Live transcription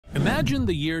Imagine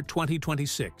the year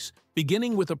 2026,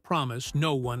 beginning with a promise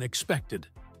no one expected.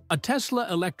 A Tesla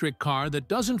electric car that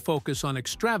doesn't focus on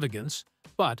extravagance,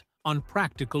 but on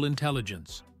practical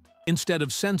intelligence. Instead of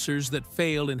sensors that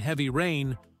fail in heavy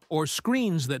rain or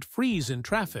screens that freeze in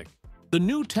traffic, the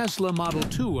new Tesla Model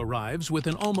 2 arrives with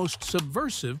an almost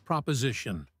subversive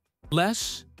proposition.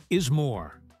 Less is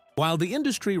more. While the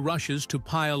industry rushes to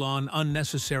pile on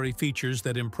unnecessary features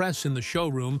that impress in the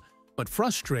showroom but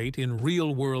frustrate in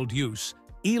real-world use,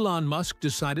 Elon Musk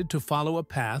decided to follow a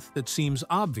path that seems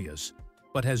obvious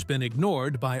but has been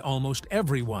ignored by almost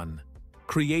everyone,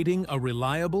 creating a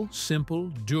reliable, simple,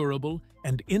 durable,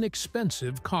 and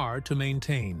inexpensive car to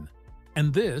maintain.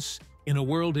 And this, in a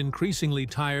world increasingly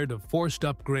tired of forced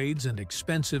upgrades and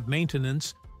expensive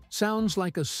maintenance, sounds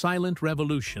like a silent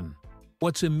revolution.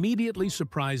 What's immediately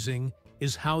surprising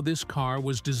is how this car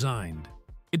was designed.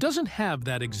 It doesn't have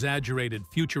that exaggerated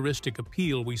futuristic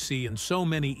appeal we see in so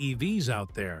many EVs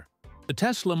out there. The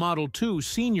Tesla Model 2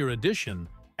 Senior Edition,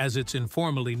 as it's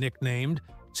informally nicknamed,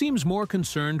 seems more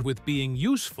concerned with being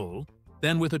useful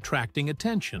than with attracting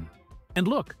attention. And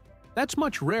look, that's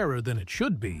much rarer than it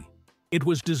should be. It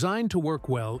was designed to work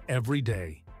well every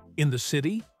day, in the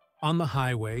city, on the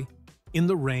highway, in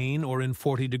the rain or in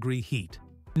 40-degree heat.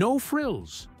 No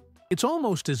frills. It's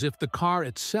almost as if the car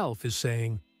itself is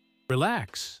saying,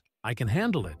 "Relax, I can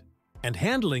handle it." And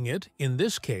handling it, in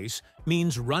this case,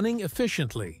 means running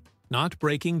efficiently, not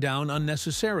breaking down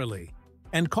unnecessarily,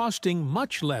 and costing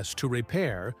much less to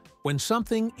repair when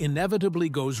something inevitably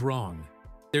goes wrong.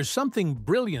 There's something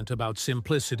brilliant about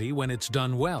simplicity when it's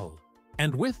done well.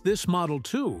 And with this Model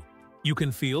 2, you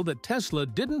can feel that Tesla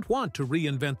didn't want to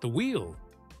reinvent the wheel.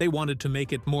 They wanted to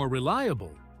make it more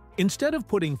reliable. Instead of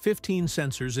putting 15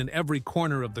 sensors in every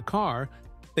corner of the car,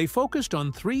 they focused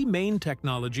on 3 main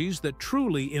technologies that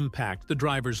truly impact the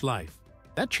driver's life.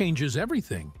 That changes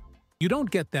everything. You don't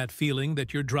get that feeling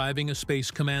that you're driving a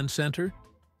space command center.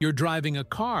 You're driving a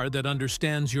car that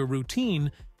understands your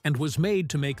routine and was made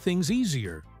to make things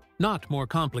easier, not more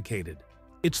complicated.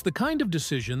 It's the kind of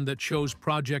decision that shows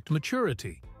project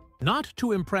maturity, not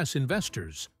to impress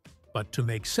investors, but to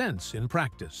make sense in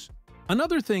practice.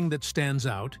 Another thing that stands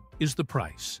out is the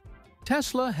price.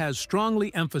 Tesla has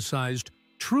strongly emphasized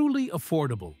truly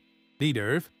affordable.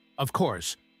 Leader, of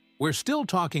course, we're still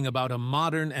talking about a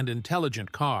modern and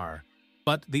intelligent car,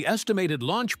 but the estimated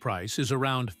launch price is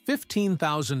around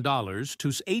 $15,000 to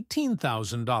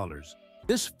 $18,000.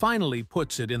 This finally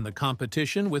puts it in the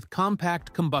competition with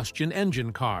compact combustion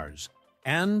engine cars,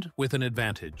 and with an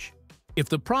advantage. If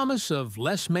the promise of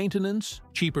less maintenance,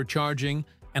 cheaper charging,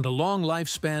 and a long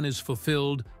lifespan is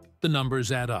fulfilled, the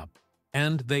numbers add up.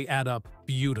 And they add up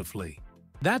beautifully.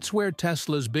 That's where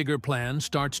Tesla's bigger plan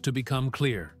starts to become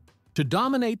clear. To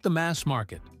dominate the mass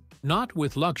market, not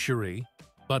with luxury,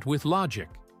 but with logic.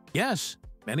 Yes,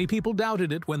 many people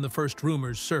doubted it when the first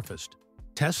rumors surfaced.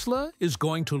 Tesla is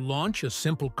going to launch a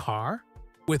simple car?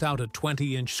 Without a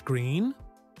 20-inch screen?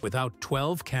 Without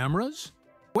 12 cameras?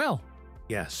 Well,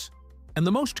 yes. And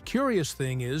the most curious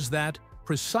thing is that,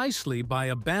 precisely by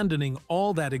abandoning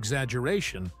all that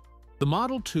exaggeration, the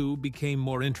Model 2 became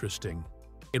more interesting.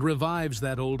 It revives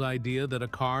that old idea that a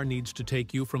car needs to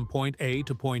take you from point A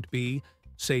to point B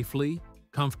safely,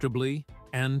 comfortably,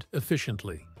 and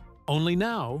efficiently. Only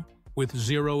now, with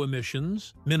zero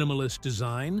emissions, minimalist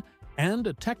design, and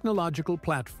a technological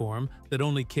platform that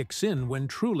only kicks in when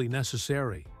truly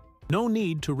necessary. No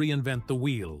need to reinvent the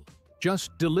wheel,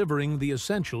 just delivering the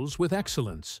essentials with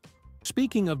excellence.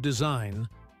 Speaking of design,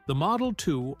 the Model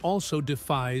 2 also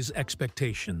defies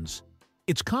expectations.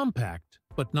 It's compact,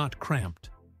 but not cramped.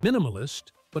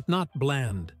 Minimalist, but not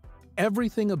bland.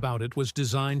 Everything about it was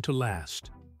designed to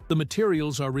last. The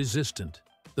materials are resistant.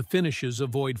 The finishes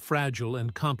avoid fragile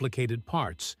and complicated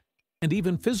parts. And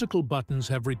even physical buttons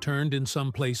have returned in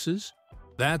some places.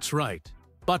 That's right,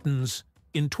 buttons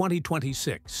in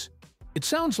 2026. It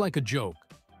sounds like a joke,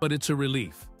 but it's a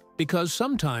relief. Because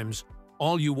sometimes,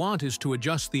 all you want is to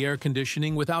adjust the air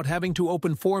conditioning without having to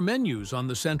open 4 menus on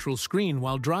the central screen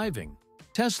while driving.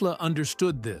 Tesla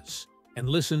understood this and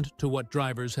listened to what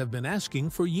drivers have been asking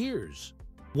for years.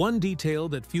 One detail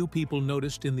that few people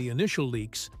noticed in the initial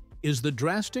leaks is the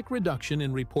drastic reduction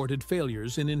in reported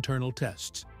failures in internal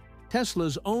tests.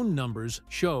 Tesla's own numbers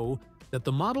show that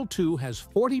the Model 2 has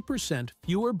 40%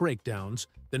 fewer breakdowns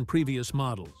than previous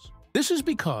models. This is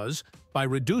because, by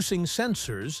reducing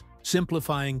sensors,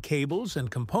 simplifying cables and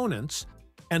components,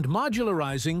 and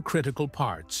modularizing critical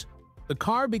parts, the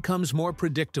car becomes more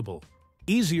predictable,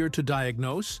 easier to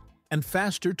diagnose, and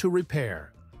faster to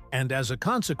repair, and as a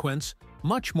consequence,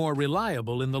 much more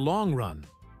reliable in the long run.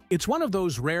 It's one of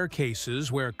those rare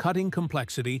cases where cutting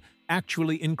complexity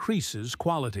actually increases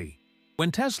quality.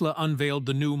 When Tesla unveiled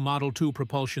the new Model 2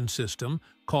 propulsion system,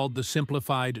 called the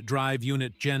Simplified Drive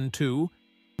Unit Gen 2,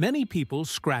 many people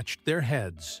scratched their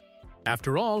heads.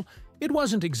 After all, it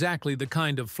wasn't exactly the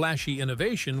kind of flashy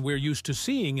innovation we're used to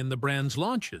seeing in the brand's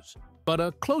launches. But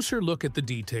a closer look at the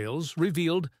details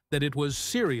revealed that it was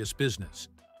serious business.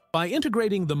 By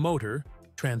integrating the motor,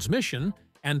 transmission,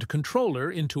 and controller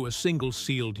into a single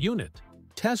sealed unit,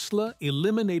 Tesla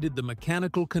eliminated the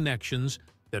mechanical connections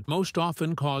that most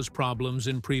often cause problems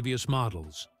in previous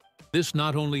models. This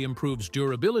not only improves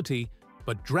durability,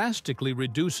 but drastically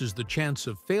reduces the chance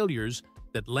of failures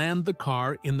that land the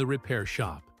car in the repair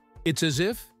shop. It's as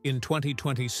if, in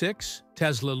 2026,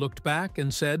 Tesla looked back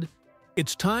and said,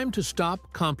 "It's time to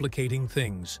stop complicating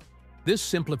things." This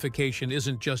simplification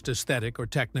isn't just aesthetic or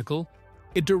technical,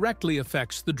 it directly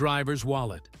affects the driver's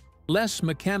wallet. Less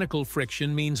mechanical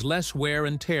friction means less wear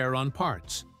and tear on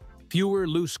parts. Fewer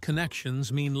loose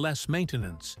connections mean less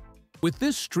maintenance. With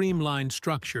this streamlined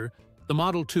structure, the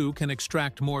Model 2 can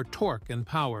extract more torque and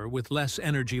power with less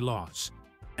energy loss.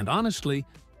 And honestly,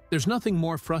 there's nothing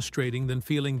more frustrating than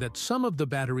feeling that some of the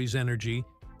battery's energy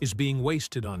is being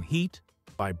wasted on heat,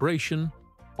 vibration,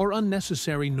 or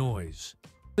unnecessary noise.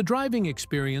 The driving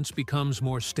experience becomes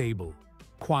more stable,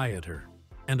 quieter,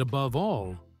 and above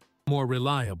all, more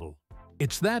reliable.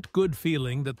 It's that good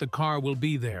feeling that the car will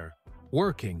be there,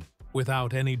 working,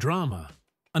 without any drama.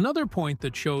 Another point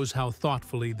that shows how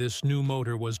thoughtfully this new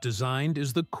motor was designed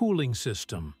is the cooling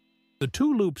system. The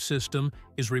two-loop system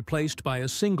is replaced by a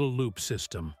single-loop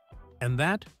system, and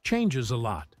that changes a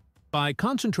lot. By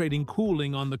concentrating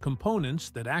cooling on the components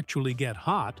that actually get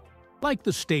hot, like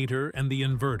the stator and the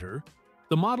inverter,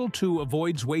 the Model 2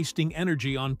 avoids wasting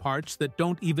energy on parts that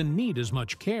don't even need as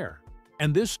much care.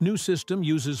 And this new system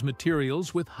uses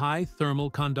materials with high thermal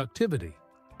conductivity,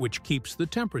 which keeps the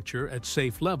temperature at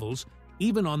safe levels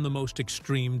even on the most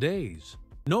extreme days.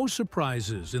 No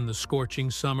surprises in the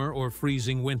scorching summer or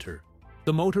freezing winter.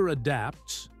 The motor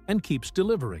adapts and keeps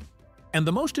delivering. And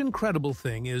the most incredible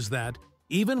thing is that,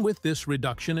 even with this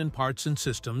reduction in parts and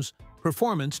systems,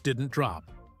 performance didn't drop.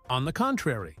 On the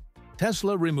contrary,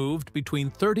 Tesla removed between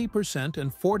 30%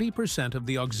 and 40% of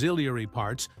the auxiliary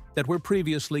parts that were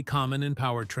previously common in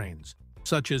powertrains,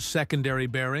 such as secondary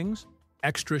bearings,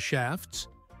 extra shafts,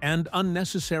 and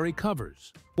unnecessary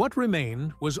covers. What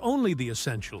remained was only the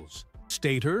essentials: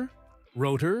 stator,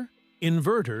 rotor,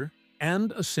 inverter,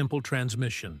 and a simple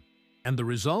transmission. And the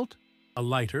result? A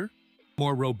lighter,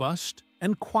 more robust,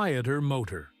 and quieter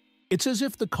motor. It's as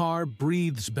if the car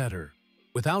breathes better,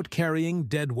 without carrying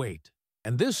dead weight.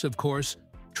 And this, of course,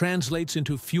 translates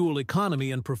into fuel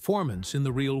economy and performance in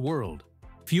the real world.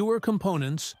 Fewer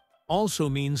components also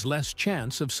means less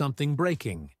chance of something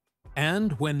breaking.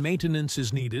 And when maintenance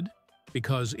is needed,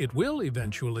 because it will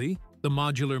eventually, the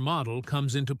modular model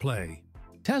comes into play.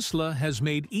 Tesla has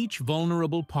made each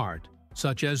vulnerable part,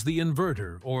 such as the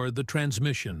inverter or the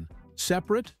transmission,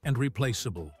 separate and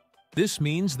replaceable. This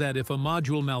means that if a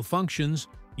module malfunctions,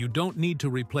 you don't need to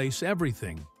replace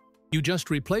everything. You just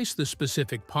replace the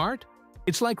specific part.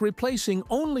 It's like replacing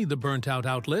only the burnt-out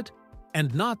outlet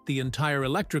and not the entire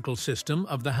electrical system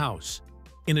of the house.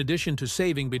 In addition to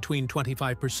saving between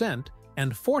 25%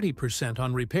 and 40%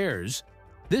 on repairs,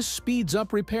 this speeds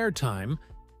up repair time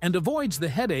and avoids the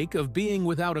headache of being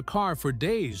without a car for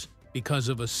days because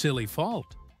of a silly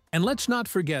fault. And let's not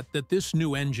forget that this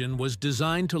new engine was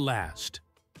designed to last.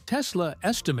 Tesla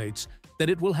estimates that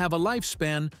it will have a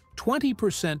lifespan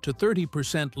 20% to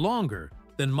 30% longer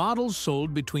than models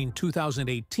sold between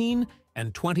 2018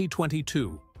 and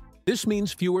 2022. This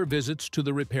means fewer visits to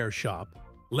the repair shop,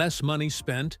 less money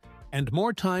spent, and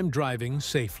more time driving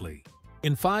safely.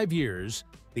 In 5 years,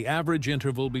 the average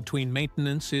interval between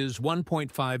maintenance is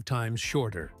 1.5 times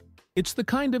shorter. It's the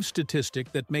kind of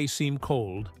statistic that may seem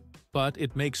cold, but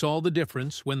it makes all the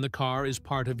difference when the car is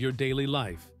part of your daily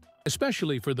life,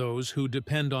 especially for those who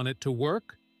depend on it to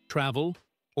work, travel,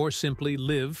 or simply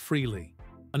live freely.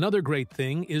 Another great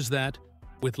thing is that,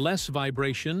 with less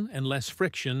vibration and less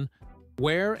friction,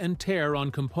 wear and tear on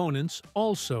components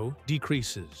also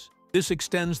decreases. This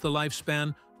extends the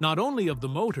lifespan not only of the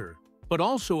motor, but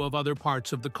also of other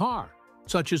parts of the car,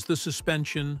 such as the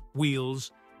suspension,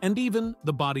 wheels, and even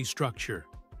the body structure.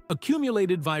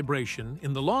 Accumulated vibration,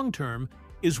 in the long term,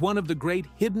 is one of the great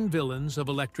hidden villains of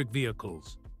electric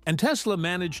vehicles. And Tesla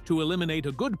managed to eliminate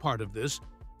a good part of this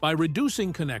by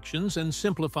reducing connections and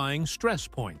simplifying stress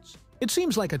points. It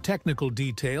seems like a technical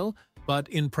detail, but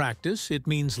in practice it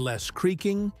means less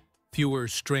creaking, fewer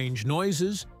strange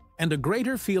noises, and a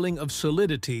greater feeling of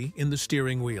solidity in the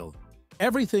steering wheel.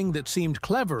 Everything that seemed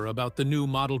clever about the new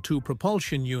Model 2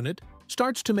 propulsion unit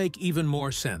starts to make even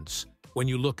more sense when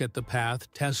you look at the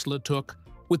path Tesla took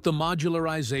with the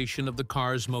modularization of the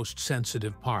car's most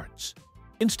sensitive parts.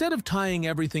 Instead of tying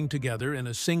everything together in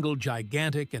a single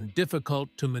gigantic and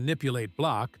difficult-to-manipulate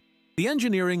block, the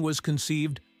engineering was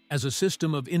conceived as a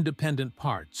system of independent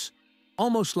parts,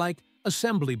 almost like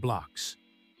assembly blocks.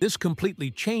 This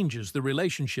completely changes the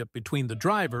relationship between the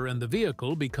driver and the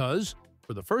vehicle because,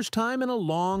 for the first time in a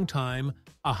long time,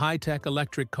 a high-tech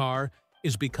electric car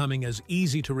is becoming as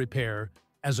easy to repair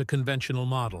as a conventional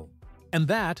model. And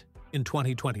that, in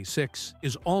 2026,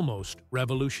 is almost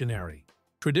revolutionary.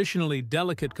 Traditionally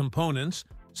delicate components,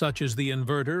 such as the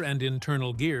inverter and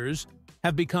internal gears,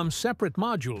 have become separate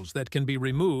modules that can be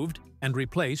removed and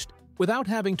replaced without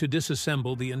having to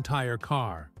disassemble the entire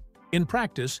car. In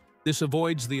practice, this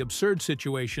avoids the absurd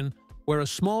situation where a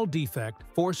small defect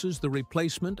forces the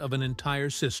replacement of an entire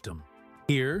system.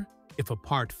 Here, if a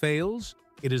part fails,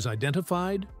 it is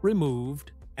identified,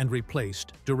 removed, and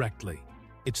replaced directly.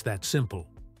 It's that simple.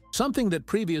 Something that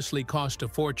previously cost a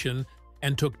fortune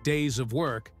and took days of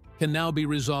work can now be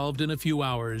resolved in a few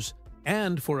hours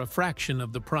and for a fraction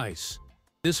of the price.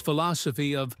 This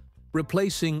philosophy of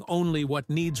replacing only what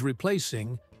needs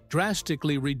replacing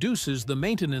drastically reduces the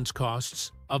maintenance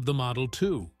costs of the Model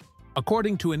 2.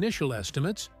 According to initial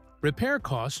estimates, repair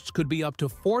costs could be up to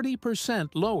 40%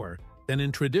 lower than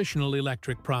in traditional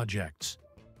electric projects.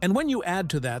 And when you add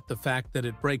to that the fact that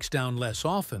it breaks down less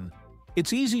often,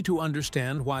 it's easy to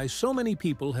understand why so many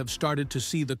people have started to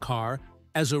see the car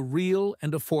as a real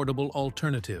and affordable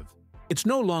alternative. It's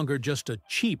no longer just a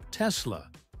cheap Tesla,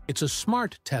 it's a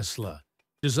smart Tesla,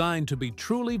 designed to be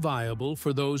truly viable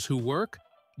for those who work,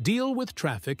 deal with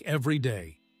traffic every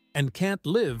day, and can't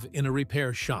live in a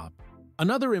repair shop.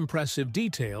 Another impressive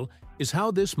detail is how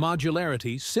this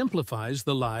modularity simplifies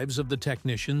the lives of the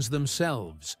technicians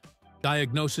themselves.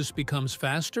 Diagnosis becomes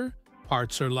faster,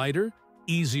 parts are lighter,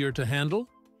 easier to handle,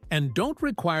 and don't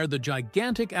require the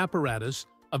gigantic apparatus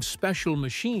of special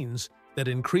machines that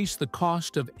increase the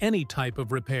cost of any type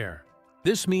of repair.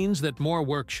 This means that more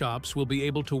workshops will be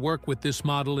able to work with this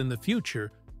model in the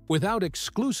future without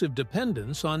exclusive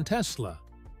dependence on Tesla.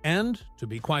 And, to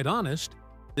be quite honest,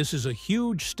 this is a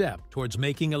huge step towards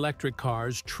making electric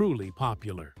cars truly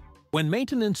popular. When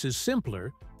maintenance is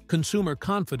simpler, consumer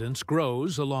confidence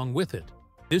grows along with it.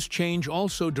 This change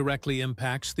also directly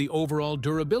impacts the overall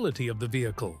durability of the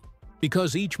vehicle.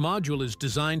 Because each module is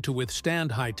designed to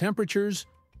withstand high temperatures,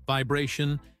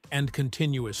 vibration, and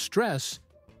continuous stress,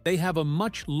 they have a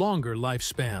much longer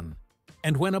lifespan.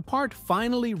 And when a part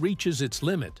finally reaches its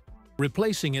limit,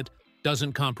 replacing it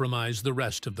doesn't compromise the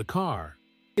rest of the car.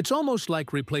 It's almost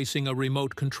like replacing a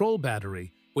remote control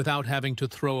battery without having to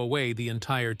throw away the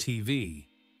entire TV.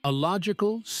 A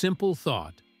logical, simple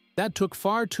thought that took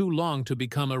far too long to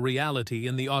become a reality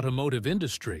in the automotive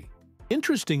industry.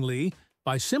 Interestingly,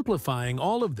 by simplifying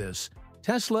all of this,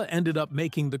 Tesla ended up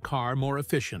making the car more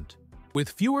efficient. With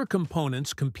fewer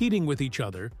components competing with each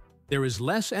other, there is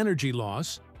less energy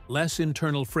loss, less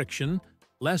internal friction,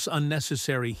 less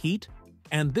unnecessary heat,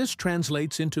 and this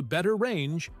translates into better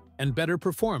range and better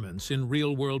performance in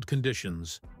real-world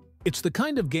conditions. It's the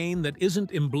kind of gain that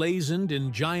isn't emblazoned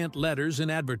in giant letters in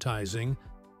advertising,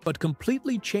 but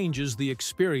completely changes the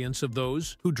experience of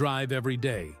those who drive every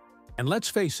day. And let's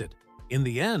face it, in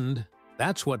the end,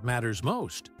 that's what matters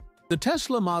most. The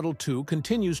Tesla Model 2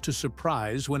 continues to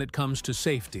surprise when it comes to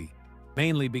safety,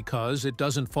 mainly because it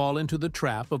doesn't fall into the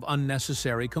trap of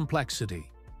unnecessary complexity.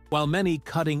 While many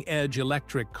cutting-edge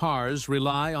electric cars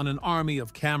rely on an army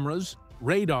of cameras,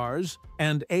 radars,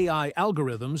 and AI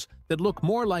algorithms that look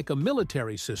more like a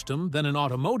military system than an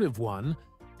automotive one,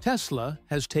 Tesla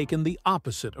has taken the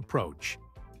opposite approach,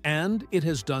 and it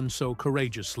has done so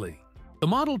courageously. The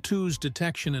Model 2's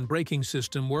detection and braking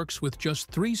system works with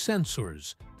just 3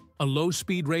 sensors: a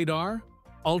low-speed radar,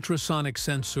 ultrasonic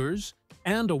sensors,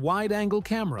 and a wide-angle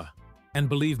camera. And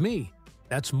believe me,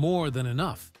 that's more than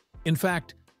enough. In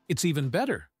fact, it's even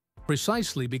better,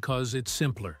 precisely because it's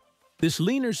simpler. This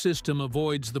leaner system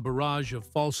avoids the barrage of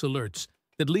false alerts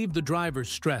that leave the driver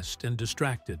stressed and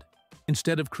distracted.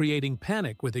 Instead of creating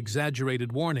panic with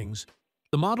exaggerated warnings,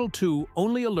 the Model 2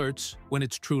 only alerts when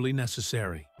it's truly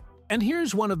necessary. And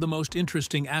here's one of the most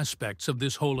interesting aspects of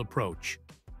this whole approach.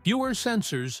 Fewer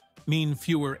sensors mean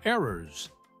fewer errors.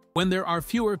 When there are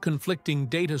fewer conflicting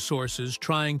data sources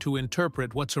trying to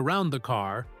interpret what's around the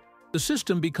car, the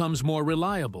system becomes more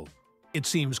reliable. It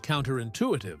seems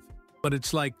counterintuitive, but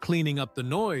it's like cleaning up the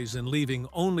noise and leaving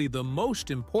only the most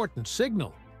important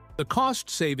signal. The cost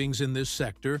savings in this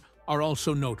sector are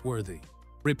also noteworthy.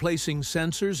 Replacing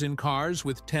sensors in cars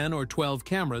with 10 or 12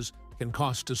 cameras can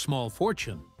cost a small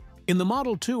fortune. In the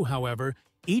Model 2, however,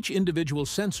 each individual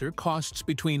sensor costs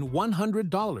between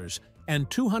 $100 and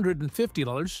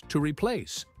 $250 to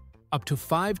replace, up to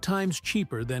 5 times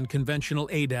cheaper than conventional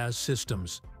ADAS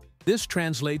systems. This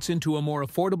translates into a more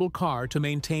affordable car to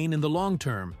maintain in the long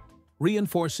term,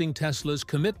 reinforcing Tesla's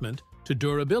commitment to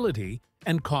durability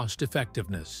and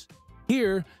cost-effectiveness.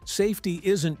 Here, safety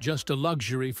isn't just a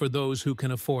luxury for those who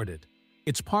can afford it.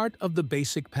 It's part of the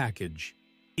basic package.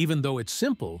 Even though it's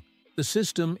simple, the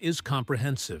system is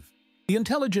comprehensive. The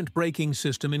intelligent braking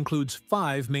system includes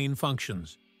 5 main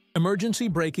functions: emergency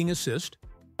braking assist,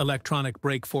 electronic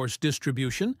brake force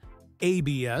distribution,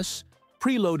 ABS,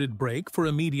 preloaded brake for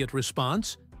immediate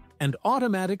response, and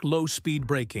automatic low-speed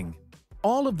braking.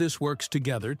 All of this works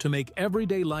together to make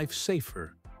everyday life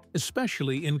safer,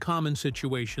 especially in common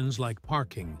situations like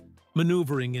parking,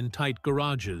 maneuvering in tight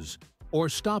garages, or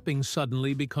stopping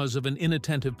suddenly because of an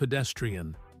inattentive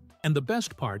pedestrian. And the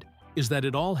best part is that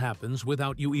it all happens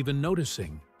without you even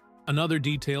noticing. Another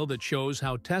detail that shows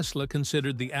how Tesla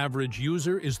considered the average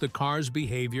user is the car's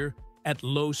behavior at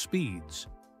low speeds.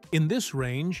 In this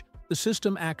range, the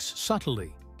system acts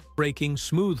subtly, braking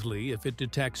smoothly if it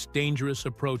detects dangerous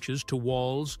approaches to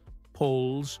walls,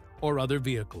 poles, or other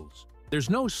vehicles. There's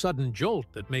no sudden jolt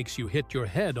that makes you hit your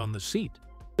head on the seat.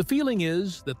 The feeling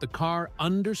is that the car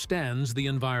understands the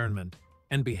environment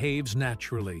and behaves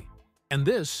naturally. And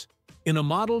this, in a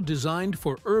model designed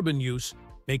for urban use,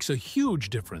 makes a huge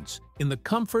difference in the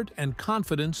comfort and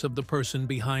confidence of the person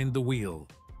behind the wheel.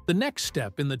 The next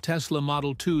step in the Tesla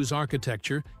Model 2's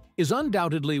architecture is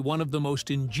undoubtedly one of the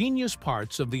most ingenious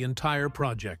parts of the entire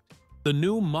project: the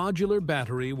new modular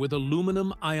battery with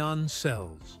aluminum-ion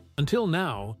cells. Until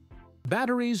now,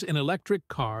 batteries in electric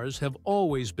cars have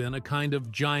always been a kind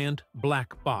of giant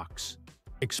black box: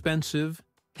 expensive,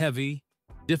 heavy,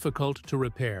 difficult to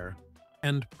repair,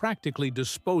 and practically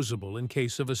disposable in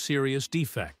case of a serious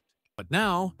defect. But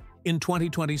now, in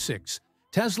 2026,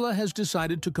 Tesla has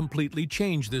decided to completely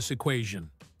change this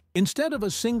equation. Instead of a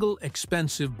single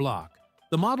expensive block,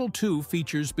 the Model 2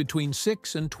 features between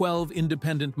 6 and 12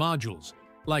 independent modules,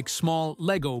 like small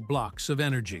Lego blocks of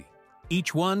energy.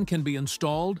 Each one can be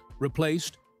installed,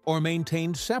 replaced, or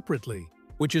maintained separately,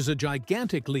 which is a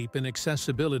gigantic leap in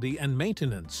accessibility and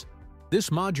maintenance. This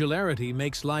modularity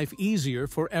makes life easier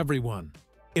for everyone.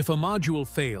 If a module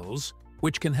fails,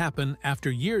 which can happen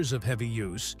after years of heavy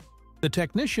use, the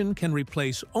technician can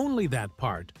replace only that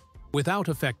part without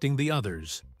affecting the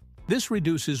others. This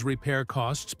reduces repair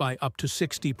costs by up to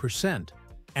 60%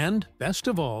 and, best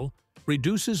of all,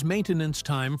 reduces maintenance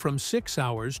time from 6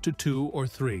 hours to 2 or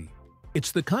 3.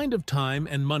 It's the kind of time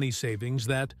and money savings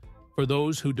that, for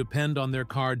those who depend on their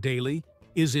car daily,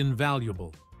 is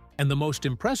invaluable. And the most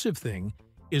impressive thing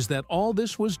is that all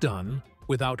this was done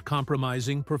without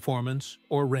compromising performance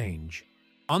or range.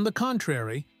 On the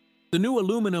contrary, the new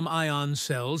aluminum-ion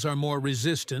cells are more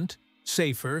resistant,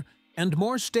 safer, and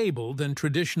more stable than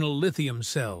traditional lithium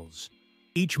cells.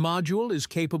 Each module is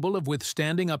capable of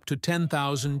withstanding up to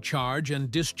 10,000 charge and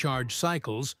discharge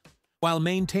cycles while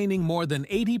maintaining more than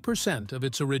 80% of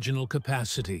its original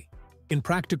capacity. In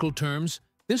practical terms,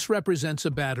 this represents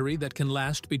a battery that can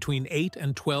last between 8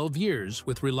 and 12 years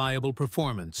with reliable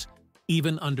performance,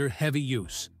 even under heavy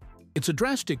use. It's a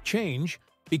drastic change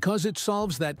because it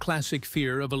solves that classic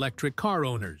fear of electric car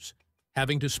owners,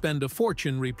 having to spend a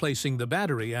fortune replacing the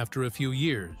battery after a few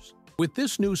years. With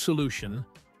this new solution,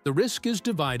 the risk is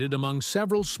divided among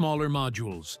several smaller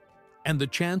modules, and the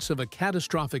chance of a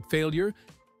catastrophic failure